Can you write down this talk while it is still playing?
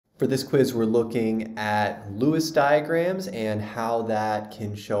For this quiz, we're looking at Lewis diagrams and how that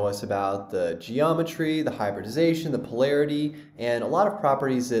can show us about the geometry, the hybridization, the polarity, and a lot of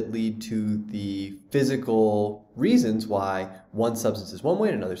properties that lead to the physical reasons why one substance is one way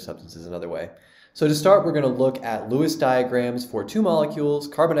and another substance is another way. So to start, we're going to look at Lewis diagrams for two molecules,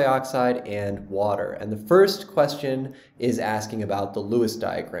 carbon dioxide and water. And the first question is asking about the Lewis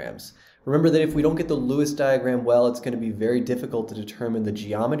diagrams. Remember that if we don't get the Lewis diagram well, it's going to be very difficult to determine the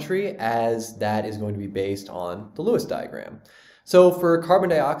geometry, as that is going to be based on the Lewis diagram. So for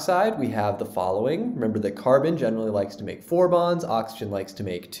carbon dioxide, we have the following. Remember that carbon generally likes to make 4 bonds, oxygen likes to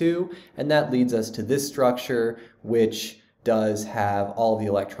make 2, and that leads us to this structure, which does have all the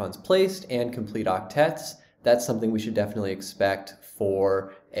electrons placed and complete octets. That's something we should definitely expect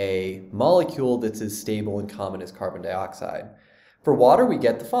for a molecule that's as stable and common as carbon dioxide. For water, we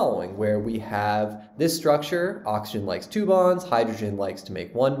get the following, where we have this structure: oxygen likes 2 bonds, hydrogen likes to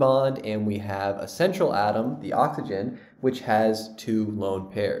make 1 bond, and we have a central atom, the oxygen, which has 2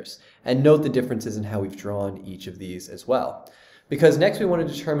 lone pairs. And note the differences in how we've drawn each of these as well. Because next we want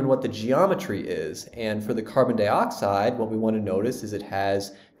to determine what the geometry is, and for the carbon dioxide, what we want to notice is it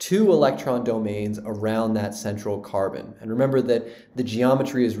has 2 electron domains around that central carbon. And remember that the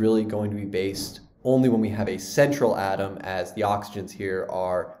geometry is really going to be based only when we have a central atom, as the oxygens here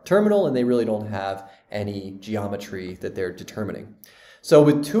are terminal and they really don't have any geometry that they're determining. So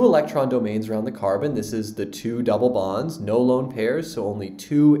with 2 electron domains around the carbon, this is the 2 double bonds, no lone pairs, so only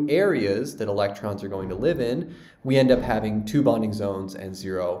 2 areas that electrons are going to live in. We end up having 2 bonding zones and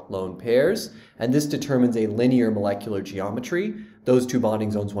 0 lone pairs, and this determines a linear molecular geometry. Those 2 bonding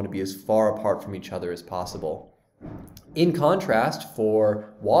zones want to be as far apart from each other as possible. In contrast,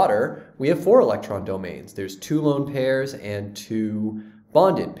 for water, we have 4 electron domains. There's 2 lone pairs and 2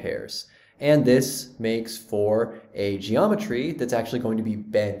 bonded pairs. And this makes for a geometry that's actually going to be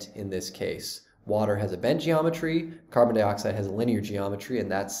bent in this case. Water has a bent geometry, carbon dioxide has a linear geometry, and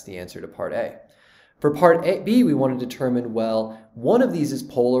that's the answer to part A. For part B, we want to determine, well, one of these is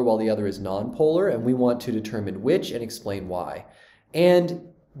polar while the other is nonpolar, and we want to determine which and explain why. And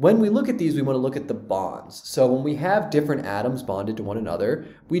when we look at these, we want to look at the bonds. So when we have different atoms bonded to one another,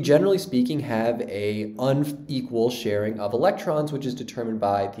 we generally speaking have an unequal sharing of electrons, which is determined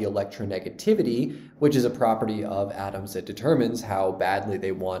by the electronegativity, which is a property of atoms that determines how badly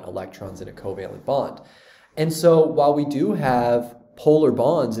they want electrons in a covalent bond. And so while we do have polar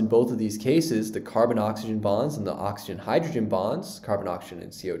bonds in both of these cases, the carbon-oxygen bonds and the oxygen-hydrogen bonds, carbon-oxygen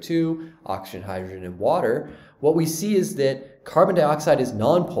and CO2, oxygen-hydrogen and water, what we see is that carbon dioxide is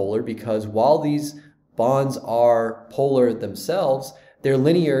nonpolar because while these bonds are polar themselves, they're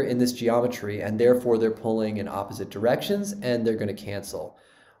linear in this geometry, and therefore they're pulling in opposite directions and they're going to cancel.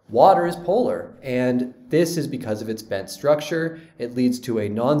 Water is polar, and this is because of its bent structure. It leads to a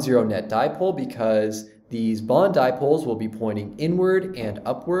non-zero net dipole because these bond dipoles will be pointing inward and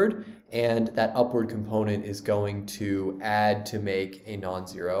upward, and that upward component is going to add to make a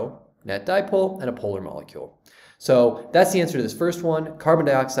non-zero net dipole and a polar molecule. So that's the answer to this first one. Carbon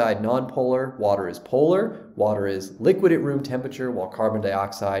dioxide nonpolar, water is polar. Water is liquid at room temperature while carbon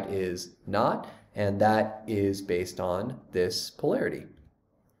dioxide is not, and that is based on this polarity.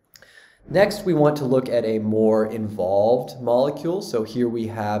 Next, we want to look at a more involved molecule. So here we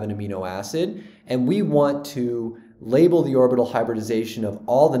have an amino acid, and we want to label the orbital hybridization of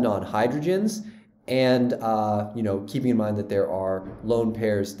all the non-hydrogens, and keeping in mind that there are lone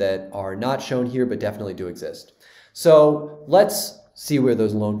pairs that are not shown here but definitely do exist. So let's see where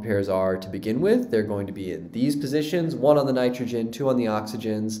those lone pairs are to begin with. They're going to be in these positions, 1 on the nitrogen, 2 on the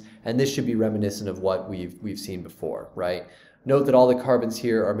oxygens, and this should be reminiscent of what we've seen before, right? Note that all the carbons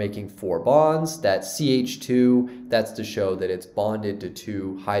here are making 4 bonds. That's CH2. That's to show that it's bonded to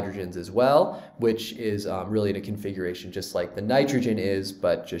 2 hydrogens as well, which is really in a configuration just like the nitrogen is,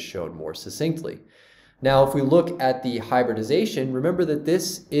 but just shown more succinctly. Now, if we look at the hybridization, remember that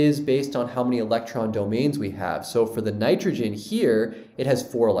this is based on how many electron domains we have. So for the nitrogen here, it has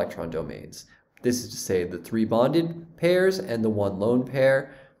 4 electron domains. This is to say the 3 bonded pairs and the 1 lone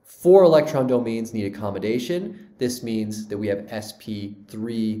pair. 4 electron domains need accommodation. This means that we have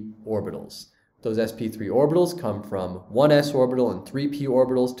sp3 orbitals. Those sp3 orbitals come from 1 s orbital and 3 p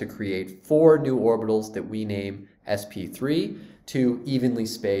orbitals to create 4 new orbitals that we name sp3 to evenly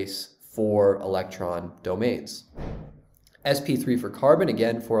space 4 electron domains. sp3 for carbon,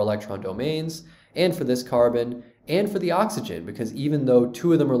 again 4 electron domains, and for this carbon, and for the oxygen, because even though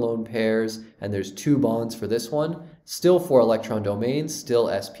 2 of them are lone pairs and there's 2 bonds for this one, still 4 electron domains, still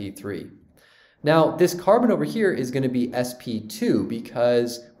sp3. Now, this carbon over here is going to be sp2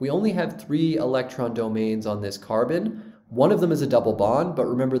 because we only have 3 electron domains on this carbon, One of them is a double bond, but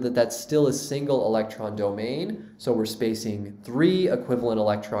remember that that's still a single electron domain. So we're spacing 3 equivalent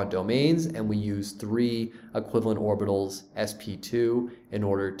electron domains, and we use 3 equivalent orbitals, sp2, in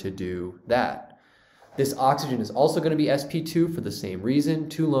order to do that. This oxygen is also going to be sp2 for the same reason.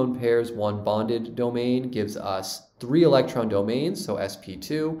 2 lone pairs, 1 bonded domain gives us 3 electron domains, so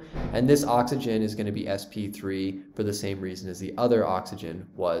sp2. And this oxygen is going to be sp3 for the same reason as the other oxygen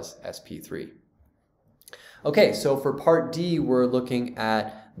was sp3. Okay, so for part D, we're looking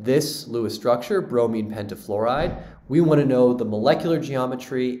at this Lewis structure, bromine pentafluoride. We want to know the molecular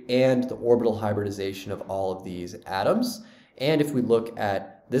geometry and the orbital hybridization of all of these atoms. And if we look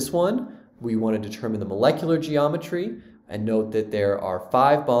at this one, we want to determine the molecular geometry and note that there are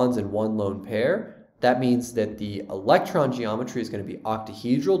 5 bonds and 1 lone pair. That means that the electron geometry is going to be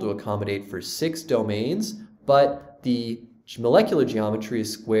octahedral to accommodate for 6 domains, but the molecular geometry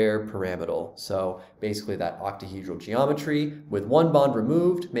is square pyramidal. So basically that octahedral geometry with 1 bond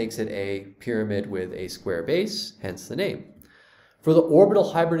removed makes it a pyramid with a square base, hence the name. For the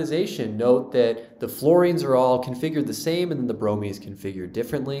orbital hybridization, note that the fluorines are all configured the same and then the bromine is configured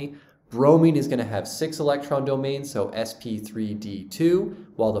differently. Bromine is going to have 6 electron domains, so sp3d2,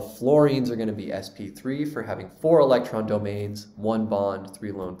 while the fluorines are going to be sp3 for having 4 electron domains, 1 bond,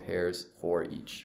 3 lone pairs for each.